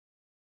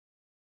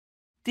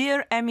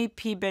Dear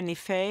MEP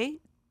Benifei,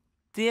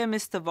 dear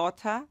Mr.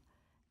 Vota,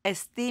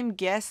 esteemed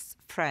guests,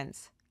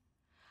 friends,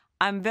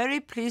 I'm very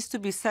pleased to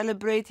be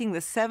celebrating the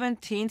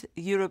 17th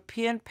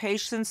European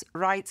Patients'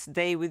 Rights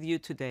Day with you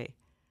today.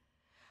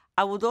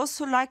 I would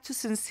also like to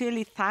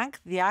sincerely thank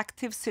the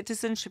Active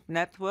Citizenship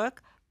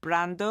Network,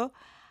 Brando,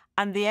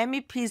 and the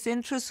MEP's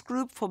Interest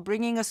Group for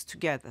bringing us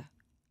together.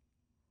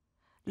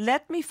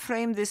 Let me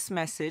frame this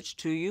message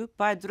to you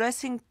by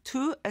addressing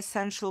two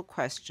essential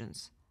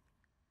questions.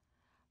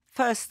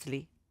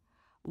 Firstly,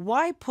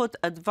 why put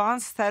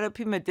advanced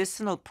therapy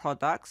medicinal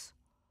products,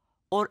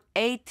 or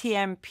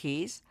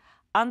ATMPs,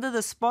 under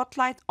the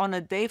spotlight on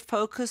a day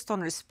focused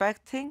on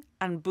respecting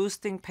and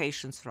boosting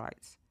patients'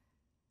 rights?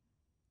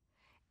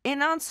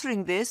 In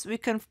answering this, we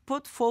can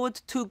put forward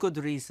two good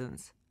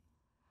reasons.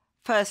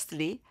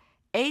 Firstly,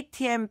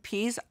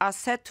 ATMPs are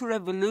set to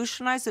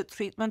revolutionize the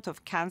treatment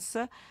of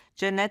cancer,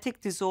 genetic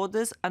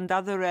disorders, and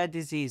other rare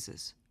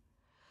diseases.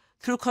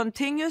 Through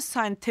continuous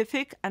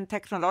scientific and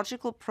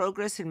technological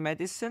progress in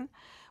medicine,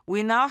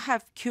 we now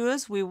have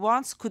cures we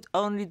once could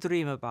only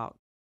dream about.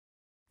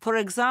 For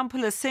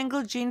example, a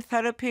single gene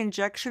therapy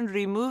injection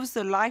removes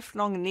the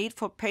lifelong need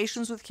for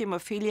patients with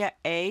hemophilia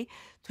A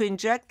to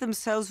inject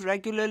themselves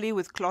regularly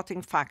with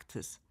clotting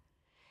factors.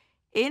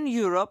 In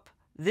Europe,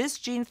 this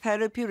gene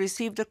therapy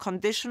received a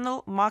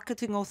conditional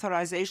marketing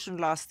authorization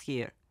last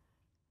year.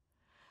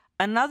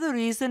 Another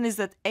reason is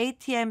that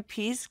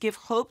ATMPs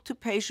give hope to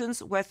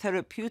patients where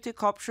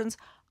therapeutic options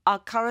are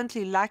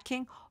currently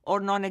lacking or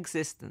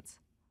non-existent.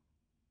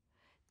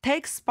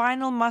 Take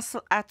spinal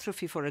muscle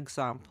atrophy, for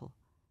example.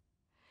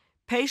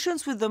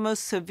 Patients with the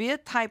most severe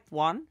type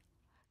 1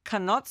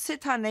 cannot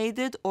sit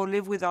unaided or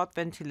live without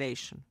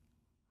ventilation.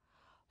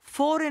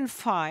 4 in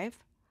 5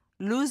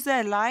 lose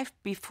their life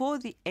before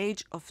the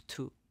age of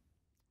 2.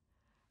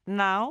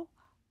 Now,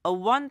 a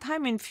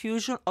one-time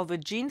infusion of a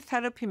gene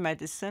therapy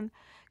medicine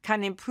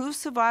can improve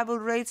survival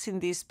rates in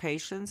these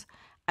patients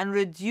and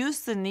reduce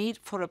the need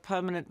for a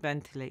permanent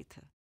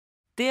ventilator.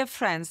 Dear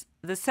friends,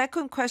 the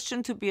second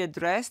question to be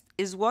addressed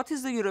is what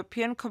is the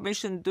European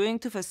Commission doing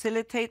to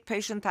facilitate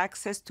patient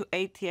access to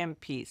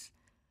ATMPs?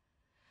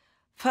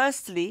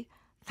 Firstly,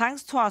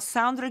 thanks to our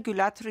sound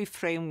regulatory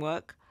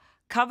framework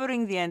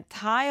covering the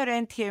entire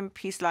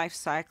ATMP's life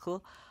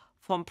cycle,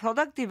 from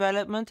product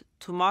development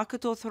to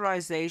market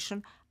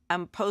authorization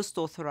and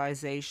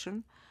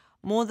post-authorization,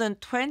 more than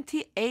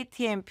 20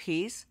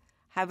 ATMPs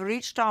have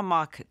reached our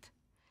market,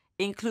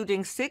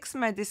 including 6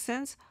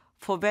 medicines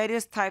for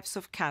various types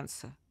of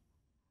cancer.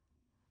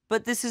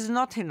 But this is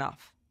not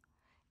enough.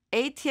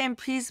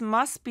 ATMPs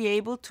must be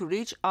able to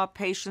reach our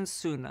patients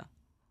sooner.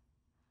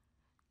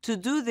 To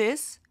do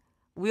this,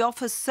 we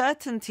offer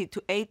certainty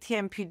to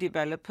ATMP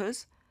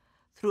developers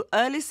through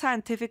early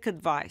scientific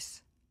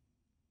advice.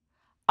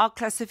 Our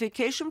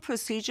classification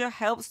procedure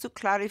helps to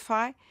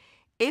clarify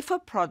if a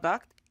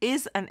product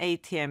is an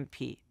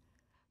ATMP.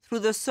 Through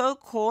the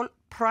so-called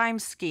PRIME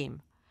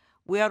scheme,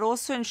 we are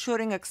also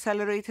ensuring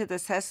accelerated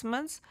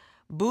assessments,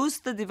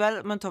 boost the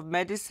development of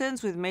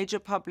medicines with major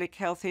public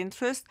health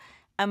interest,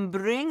 and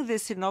bring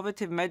these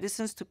innovative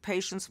medicines to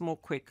patients more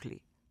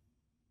quickly.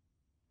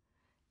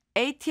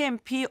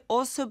 ATMP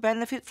also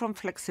benefit from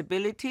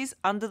flexibilities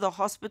under the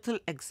hospital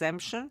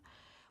exemption,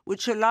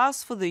 which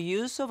allows for the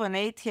use of an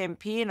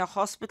ATMP in a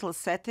hospital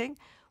setting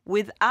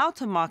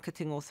without a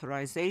marketing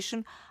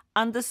authorization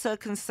under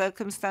certain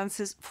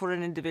circumstances for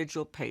an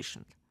individual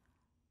patient.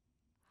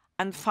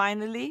 And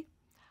finally,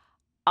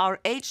 our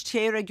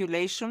HTA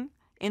regulation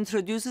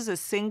introduces a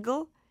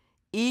single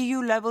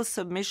EU-level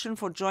submission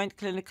for joint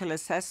clinical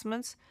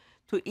assessments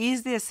to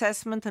ease the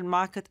assessment and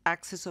market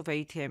access of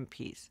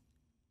ATMPs.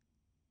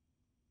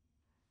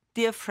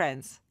 Dear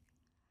friends,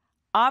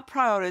 our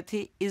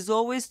priority is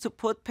always to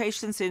put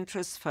patients'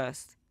 interests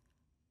first.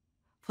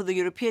 For the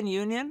European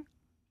Union,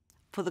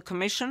 for the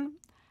Commission,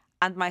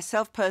 and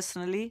myself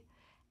personally,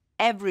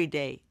 every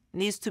day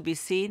needs to be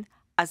seen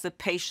as a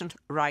Patient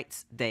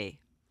Rights Day.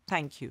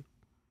 Thank you.